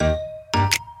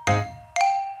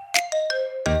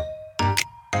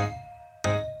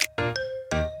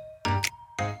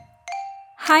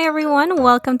Hi, everyone.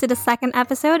 Welcome to the second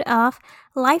episode of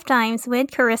Lifetimes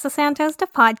with Carissa Santos, the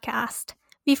podcast.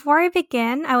 Before I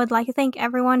begin, I would like to thank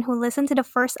everyone who listened to the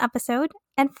first episode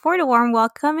and for the warm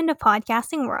welcome in the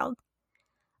podcasting world.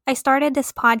 I started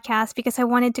this podcast because I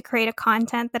wanted to create a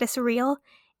content that is real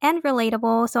and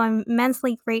relatable, so I'm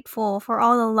immensely grateful for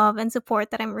all the love and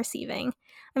support that I'm receiving.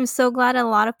 I'm so glad a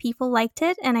lot of people liked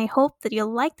it, and I hope that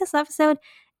you'll like this episode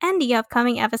and the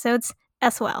upcoming episodes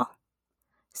as well.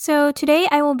 So, today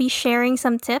I will be sharing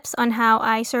some tips on how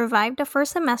I survived the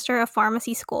first semester of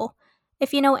pharmacy school.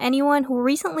 If you know anyone who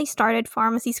recently started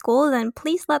pharmacy school, then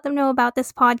please let them know about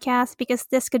this podcast because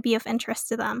this could be of interest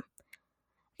to them.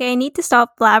 Okay, I need to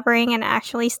stop blabbering and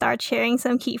actually start sharing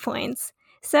some key points.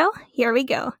 So, here we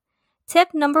go. Tip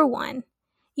number 1.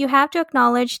 You have to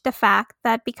acknowledge the fact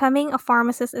that becoming a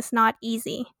pharmacist is not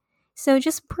easy. So,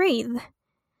 just breathe.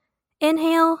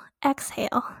 Inhale,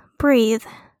 exhale, breathe.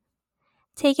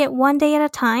 Take it one day at a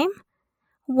time,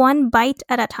 one bite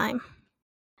at a time.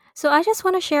 So I just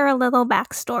want to share a little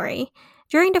backstory.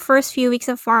 During the first few weeks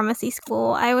of pharmacy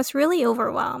school, I was really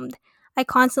overwhelmed. I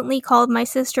constantly called my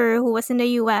sister who was in the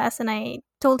US and I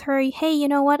told her, hey, you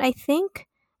know what? I think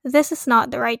this is not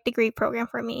the right degree program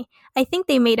for me. I think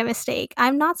they made a mistake.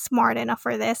 I'm not smart enough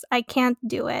for this. I can't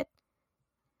do it.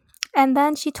 And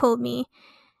then she told me,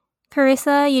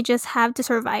 Carissa, you just have to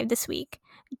survive this week.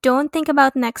 Don't think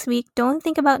about next week. Don't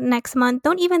think about next month.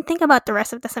 Don't even think about the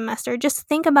rest of the semester. Just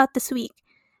think about this week.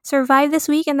 Survive this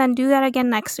week and then do that again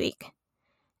next week.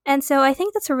 And so I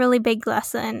think that's a really big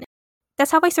lesson.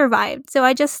 That's how I survived. So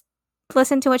I just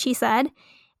listened to what she said.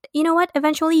 You know what?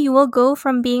 Eventually you will go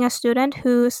from being a student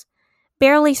who's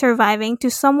barely surviving to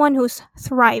someone who's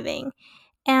thriving.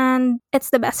 And it's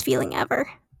the best feeling ever.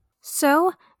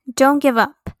 So don't give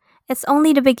up. It's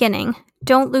only the beginning.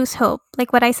 Don't lose hope.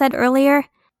 Like what I said earlier,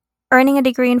 earning a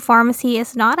degree in pharmacy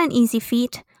is not an easy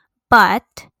feat, but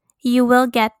you will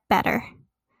get better.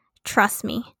 Trust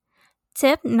me.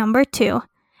 Tip number 2.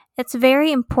 It's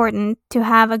very important to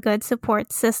have a good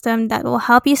support system that will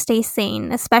help you stay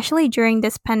sane, especially during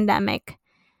this pandemic.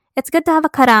 It's good to have a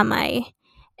karamay,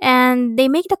 and they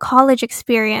make the college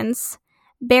experience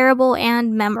bearable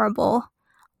and memorable.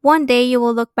 One day you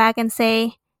will look back and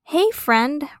say, hey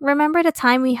friend, remember the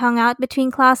time we hung out between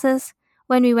classes?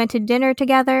 When we went to dinner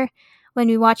together? When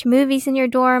we watched movies in your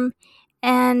dorm?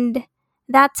 And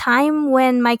that time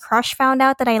when my crush found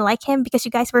out that I like him because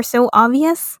you guys were so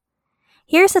obvious?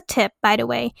 Here's a tip, by the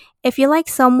way. If you like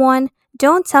someone,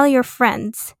 don't tell your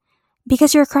friends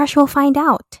because your crush will find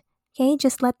out. Okay?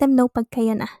 Just let them know pag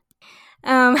kayo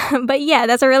na. But yeah,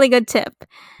 that's a really good tip.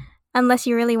 Unless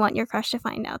you really want your crush to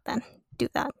find out, then do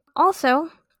that. Also,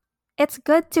 it's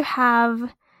good to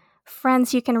have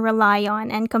friends you can rely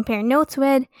on and compare notes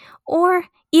with, or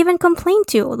even complain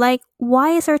to. Like,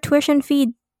 why is our tuition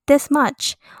fee this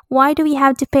much? Why do we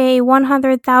have to pay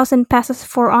 100,000 pesos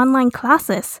for online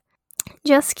classes?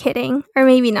 Just kidding, or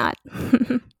maybe not.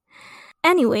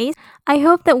 Anyways, I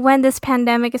hope that when this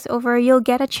pandemic is over, you'll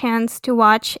get a chance to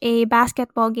watch a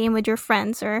basketball game with your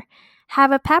friends or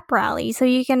have a pep rally so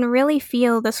you can really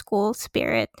feel the school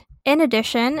spirit. In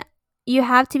addition, you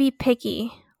have to be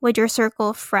picky with your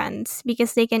circle of friends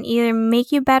because they can either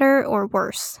make you better or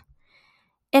worse.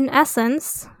 In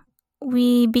essence,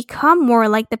 we become more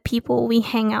like the people we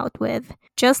hang out with.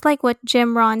 Just like what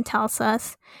Jim Rohn tells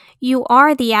us, you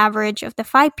are the average of the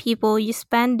 5 people you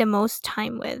spend the most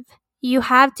time with. You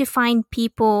have to find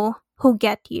people who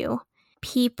get you.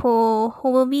 People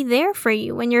who will be there for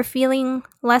you when you're feeling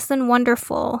less than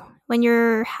wonderful, when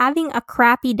you're having a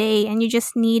crappy day and you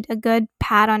just need a good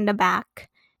pat on the back.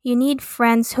 You need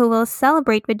friends who will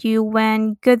celebrate with you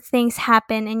when good things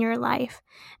happen in your life,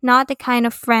 not the kind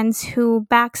of friends who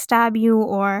backstab you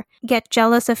or get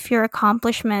jealous of your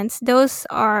accomplishments. Those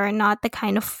are not the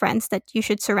kind of friends that you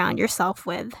should surround yourself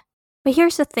with. But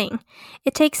here's the thing,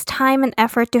 it takes time and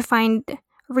effort to find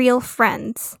real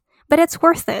friends, but it's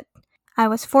worth it. I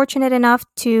was fortunate enough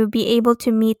to be able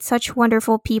to meet such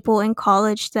wonderful people in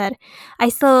college that I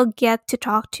still get to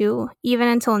talk to even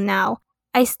until now.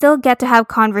 I still get to have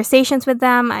conversations with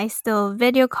them. I still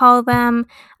video call them.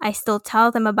 I still tell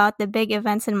them about the big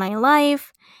events in my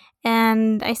life.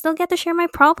 And I still get to share my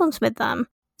problems with them.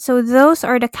 So those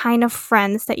are the kind of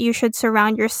friends that you should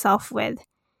surround yourself with.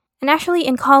 And actually,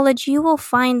 in college, you will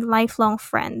find lifelong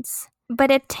friends. But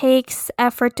it takes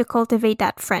effort to cultivate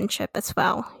that friendship as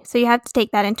well. So you have to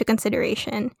take that into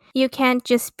consideration. You can't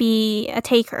just be a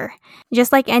taker.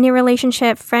 Just like any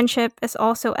relationship, friendship is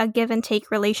also a give and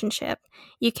take relationship.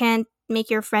 You can't make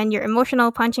your friend your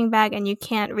emotional punching bag and you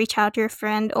can't reach out to your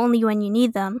friend only when you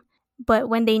need them. But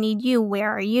when they need you,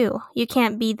 where are you? You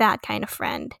can't be that kind of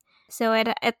friend. So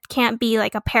it can't be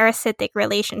like a parasitic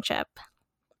relationship.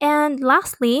 And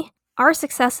lastly, our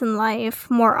success in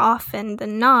life, more often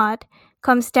than not,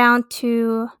 comes down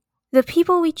to the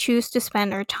people we choose to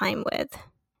spend our time with.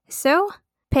 So,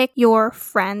 pick your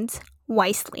friends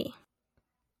wisely.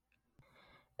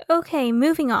 Okay,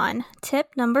 moving on.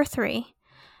 Tip number 3.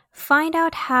 Find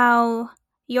out how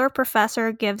your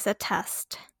professor gives a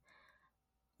test.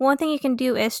 One thing you can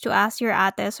do is to ask your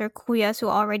ates or kuyas who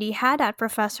already had that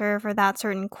professor for that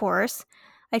certain course.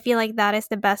 I feel like that is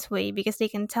the best way because they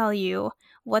can tell you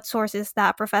what sources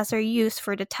that professor used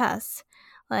for the test.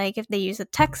 Like if they use a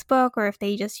textbook or if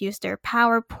they just use their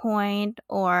PowerPoint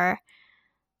or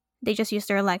they just use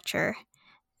their lecture.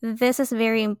 This is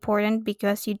very important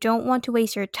because you don't want to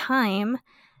waste your time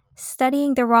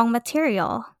studying the wrong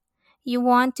material. You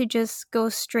want to just go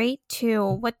straight to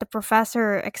what the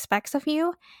professor expects of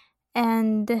you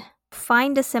and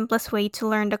find the simplest way to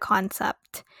learn the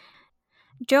concept.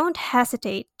 Don't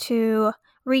hesitate to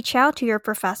reach out to your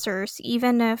professors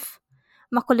even if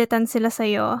makulitan sila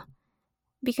sa'yo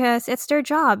because it's their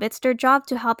job. It's their job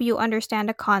to help you understand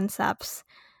the concepts,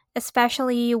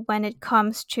 especially when it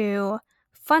comes to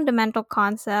fundamental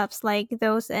concepts like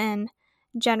those in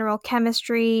general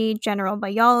chemistry, general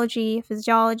biology,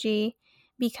 physiology,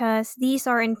 because these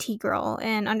are integral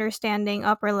in understanding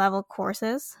upper level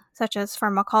courses such as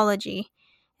pharmacology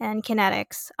and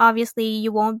kinetics. Obviously,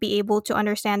 you won't be able to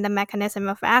understand the mechanism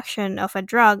of action of a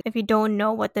drug if you don't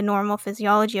know what the normal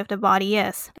physiology of the body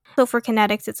is. So for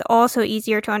kinetics, it's also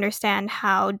easier to understand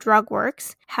how drug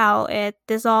works, how it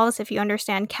dissolves if you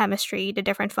understand chemistry, the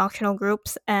different functional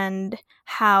groups, and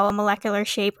how molecular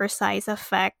shape or size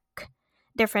affect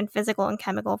different physical and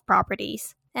chemical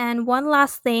properties. And one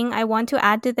last thing I want to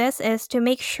add to this is to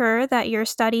make sure that you're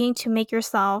studying to make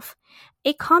yourself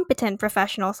a competent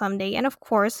professional someday, and of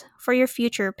course, for your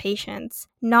future patients,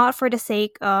 not for the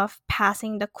sake of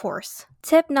passing the course.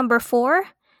 Tip number 4,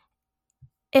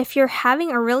 if you're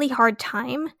having a really hard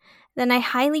time, then I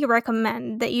highly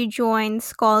recommend that you join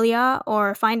Scholia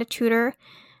or find a tutor,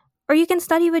 or you can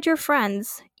study with your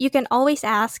friends. You can always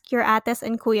ask your ates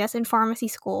and kuyas in pharmacy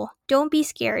school. Don't be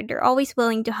scared, they're always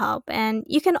willing to help. And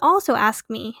you can also ask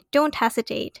me, don't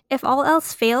hesitate. If all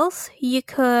else fails, you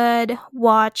could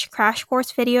watch crash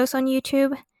course videos on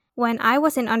YouTube. When I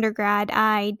was in undergrad,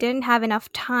 I didn't have enough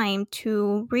time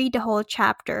to read the whole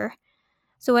chapter.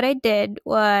 So what I did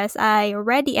was I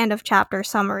read the end of chapter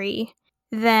summary.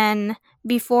 Then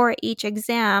before each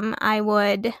exam, I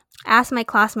would ask my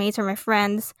classmates or my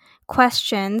friends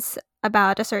questions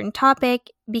about a certain topic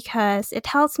because it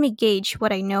helps me gauge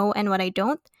what I know and what I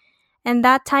don't. And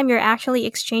that time you're actually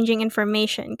exchanging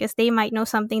information because they might know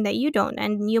something that you don't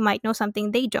and you might know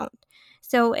something they don't.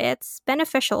 So it's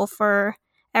beneficial for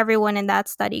everyone in that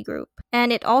study group.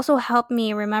 And it also helped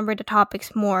me remember the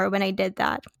topics more when I did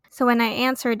that. So when I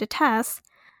answered the test,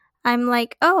 I'm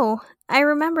like, oh, I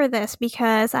remember this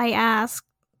because I asked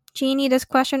Jeannie this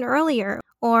question earlier,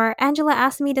 or Angela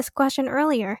asked me this question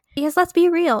earlier. Because let's be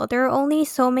real, there are only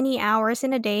so many hours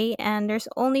in a day and there's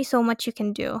only so much you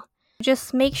can do.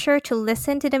 Just make sure to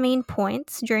listen to the main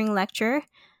points during lecture,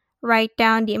 write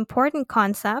down the important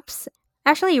concepts.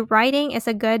 Actually, writing is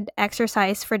a good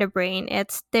exercise for the brain.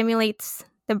 It stimulates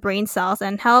the brain cells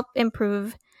and help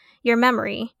improve your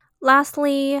memory.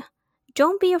 Lastly,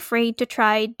 don't be afraid to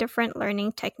try different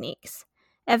learning techniques.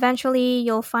 Eventually,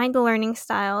 you'll find the learning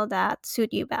style that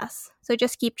suit you best. So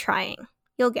just keep trying.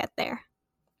 You'll get there.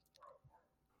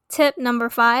 Tip number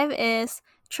 5 is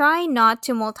try not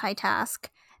to multitask.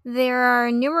 There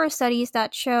are numerous studies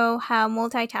that show how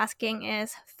multitasking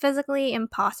is physically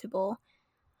impossible.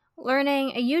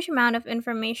 Learning a huge amount of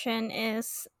information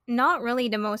is not really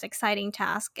the most exciting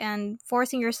task, and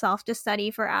forcing yourself to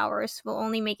study for hours will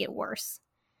only make it worse.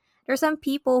 There are some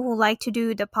people who like to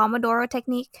do the Pomodoro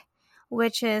technique,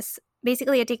 which is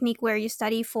basically a technique where you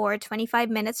study for 25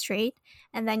 minutes straight,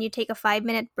 and then you take a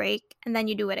 5-minute break, and then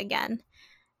you do it again.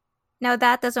 Now,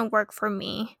 that doesn't work for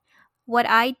me. What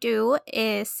I do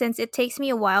is, since it takes me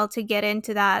a while to get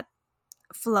into that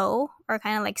flow or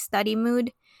kind of like study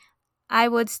mood, I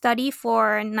would study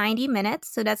for 90 minutes,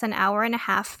 so that's an hour and a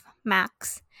half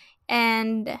max.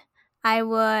 And I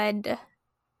would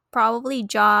probably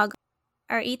jog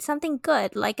or eat something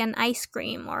good like an ice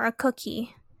cream or a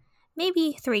cookie,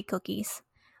 maybe 3 cookies,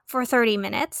 for 30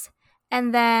 minutes.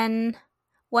 And then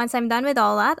once I'm done with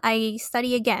all that, I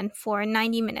study again for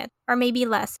 90 minutes or maybe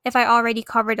less if I already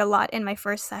covered a lot in my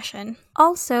first session.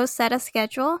 Also, set a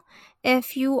schedule.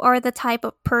 If you are the type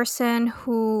of person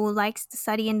who likes to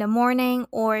study in the morning,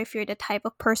 or if you're the type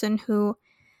of person who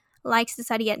likes to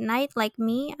study at night like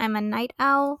me, I'm a night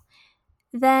owl,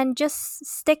 then just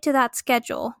stick to that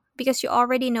schedule because you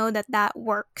already know that that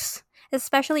works.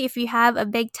 Especially if you have a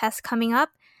big test coming up,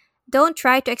 don't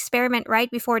try to experiment right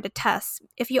before the test.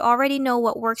 If you already know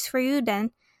what works for you,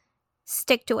 then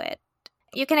stick to it.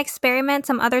 You can experiment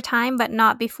some other time, but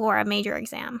not before a major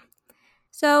exam.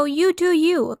 So you do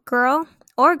you, girl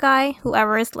or guy,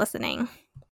 whoever is listening.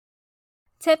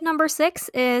 Tip number 6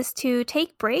 is to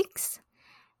take breaks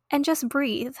and just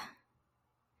breathe.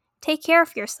 Take care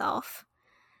of yourself.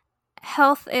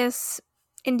 Health is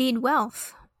indeed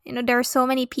wealth. There are so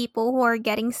many people who are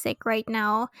getting sick right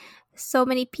now. So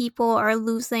many people are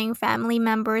losing family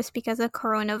members because of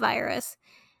coronavirus.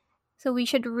 So we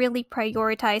should really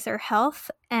prioritize our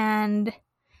health and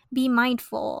be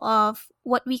mindful of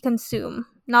what we consume.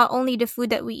 Not only the food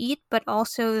that we eat, but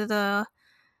also the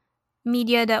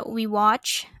media that we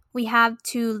watch. We have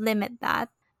to limit that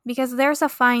because there's a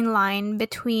fine line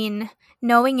between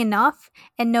knowing enough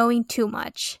and knowing too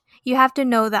much. You have to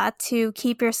know that to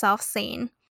keep yourself sane.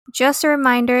 Just a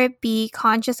reminder, be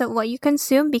conscious of what you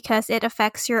consume because it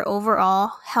affects your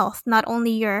overall health, not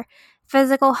only your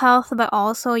physical health, but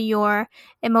also your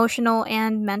emotional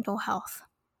and mental health.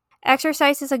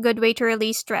 Exercise is a good way to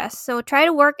release stress, so try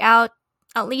to work out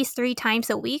at least 3 times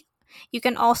a week. You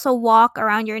can also walk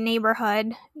around your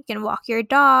neighborhood. You can walk your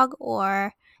dog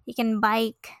or you can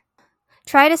bike.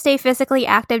 Try to stay physically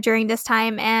active during this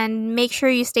time and make sure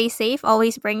you stay safe.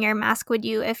 Always bring your mask with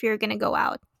you if you're going to go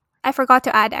out. I forgot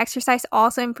to add, exercise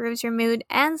also improves your mood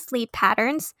and sleep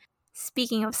patterns.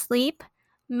 Speaking of sleep,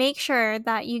 make sure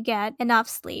that you get enough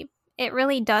sleep. It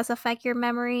really does affect your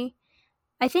memory.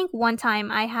 I think one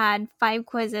time I had 5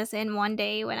 quizzes in one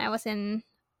day when I was in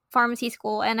pharmacy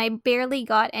school and I barely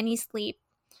got any sleep.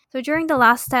 So during the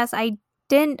last test, I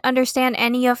didn't understand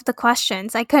any of the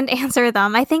questions. I couldn't answer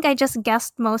them. I think I just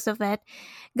guessed most of it.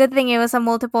 Good thing it was a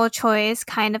multiple choice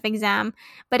kind of exam.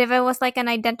 But if it was like an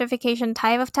identification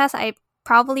type of test, I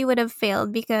probably would have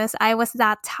failed because I was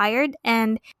that tired,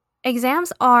 and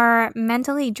exams are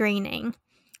mentally draining.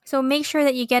 So make sure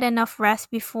that you get enough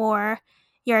rest before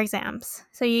your exams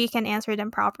so you can answer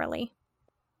them properly.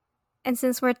 And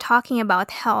since we're talking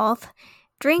about health,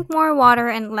 drink more water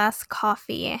and less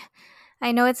coffee.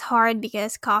 I know it's hard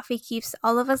because coffee keeps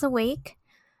all of us awake,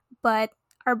 but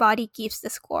our body keeps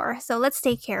the score. So let's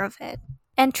take care of it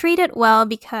and treat it well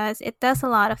because it does a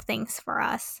lot of things for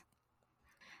us.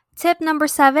 Tip number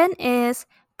 7 is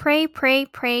pray, pray,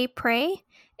 pray, pray.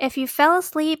 If you fell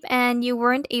asleep and you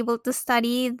weren't able to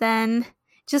study, then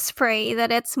just pray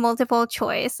that it's multiple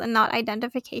choice and not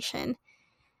identification.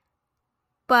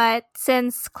 But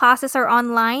since classes are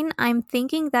online, I'm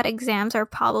thinking that exams are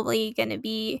probably going to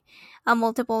be a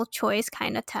multiple choice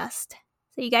kind of test.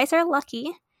 So you guys are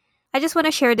lucky. I just want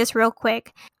to share this real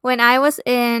quick. When I was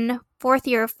in 4th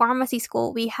year of pharmacy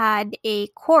school, we had a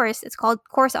course. It's called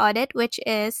Course Audit, which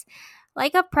is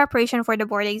like a preparation for the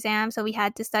board exam. So we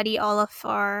had to study all of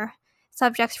our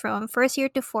subjects from 1st year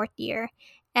to 4th year.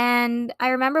 And I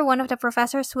remember one of the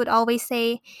professors would always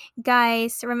say,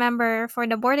 guys, remember for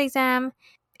the board exam,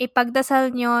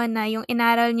 ipagdasal nyo na yung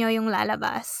inaral nyo yung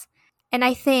lalabas. And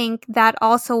I think that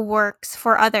also works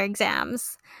for other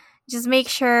exams. Just make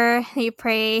sure you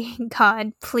pray,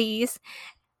 God, please,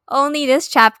 only this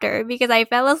chapter, because I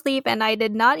fell asleep and I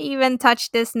did not even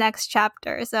touch this next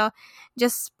chapter. So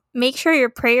just make sure your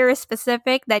prayer is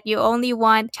specific, that you only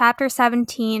want chapter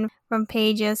 17 from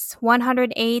pages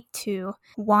 108 to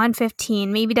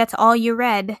 115. Maybe that's all you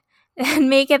read. And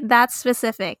make it that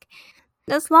specific.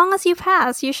 As long as you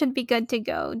pass, you should be good to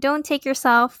go. Don't take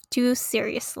yourself too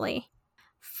seriously.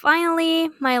 Finally,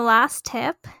 my last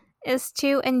tip is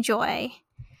to enjoy.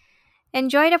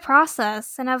 Enjoy the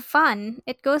process and have fun.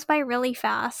 It goes by really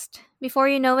fast. Before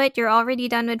you know it, you're already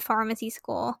done with pharmacy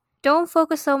school. Don't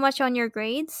focus so much on your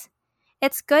grades.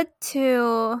 It's good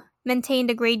to maintain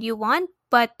the grade you want,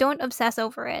 but don't obsess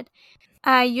over it.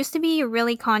 I used to be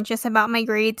really conscious about my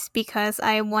grades because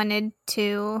I wanted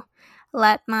to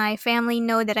let my family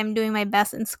know that I'm doing my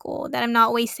best in school, that I'm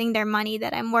not wasting their money,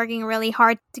 that I'm working really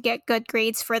hard to get good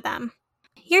grades for them.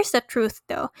 Here's the truth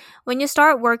though. When you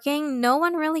start working, no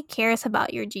one really cares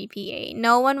about your GPA.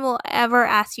 No one will ever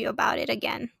ask you about it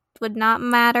again. It would not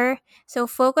matter. So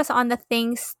focus on the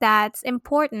things that's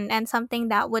important and something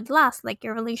that would last, like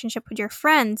your relationship with your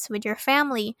friends, with your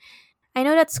family. I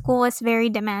know that school is very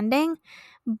demanding,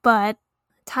 but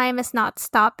time is not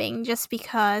stopping just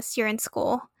because you're in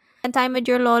school. And time with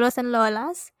your lolos and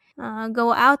lolas.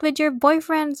 Go out with your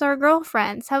boyfriends or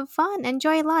girlfriends. Have fun.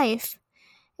 Enjoy life.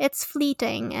 It's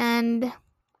fleeting and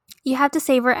you have to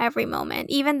savor every moment,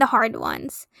 even the hard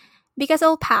ones, because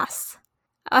it'll pass.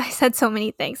 I said so many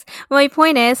things. My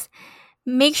point is,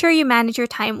 Make sure you manage your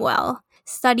time well.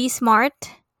 Study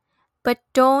smart, but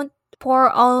don't pour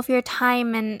all of your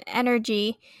time and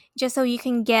energy just so you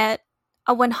can get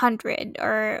a 100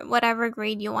 or whatever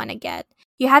grade you want to get.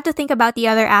 You have to think about the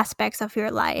other aspects of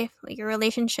your life, like your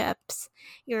relationships,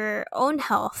 your own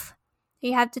health.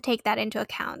 You have to take that into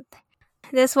account.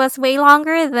 This was way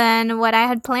longer than what I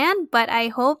had planned, but I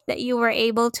hope that you were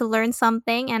able to learn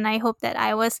something and I hope that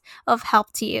I was of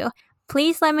help to you.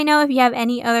 Please let me know if you have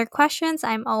any other questions.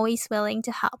 I'm always willing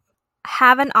to help.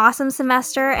 Have an awesome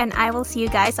semester, and I will see you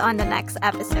guys on the next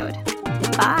episode.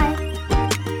 Bye.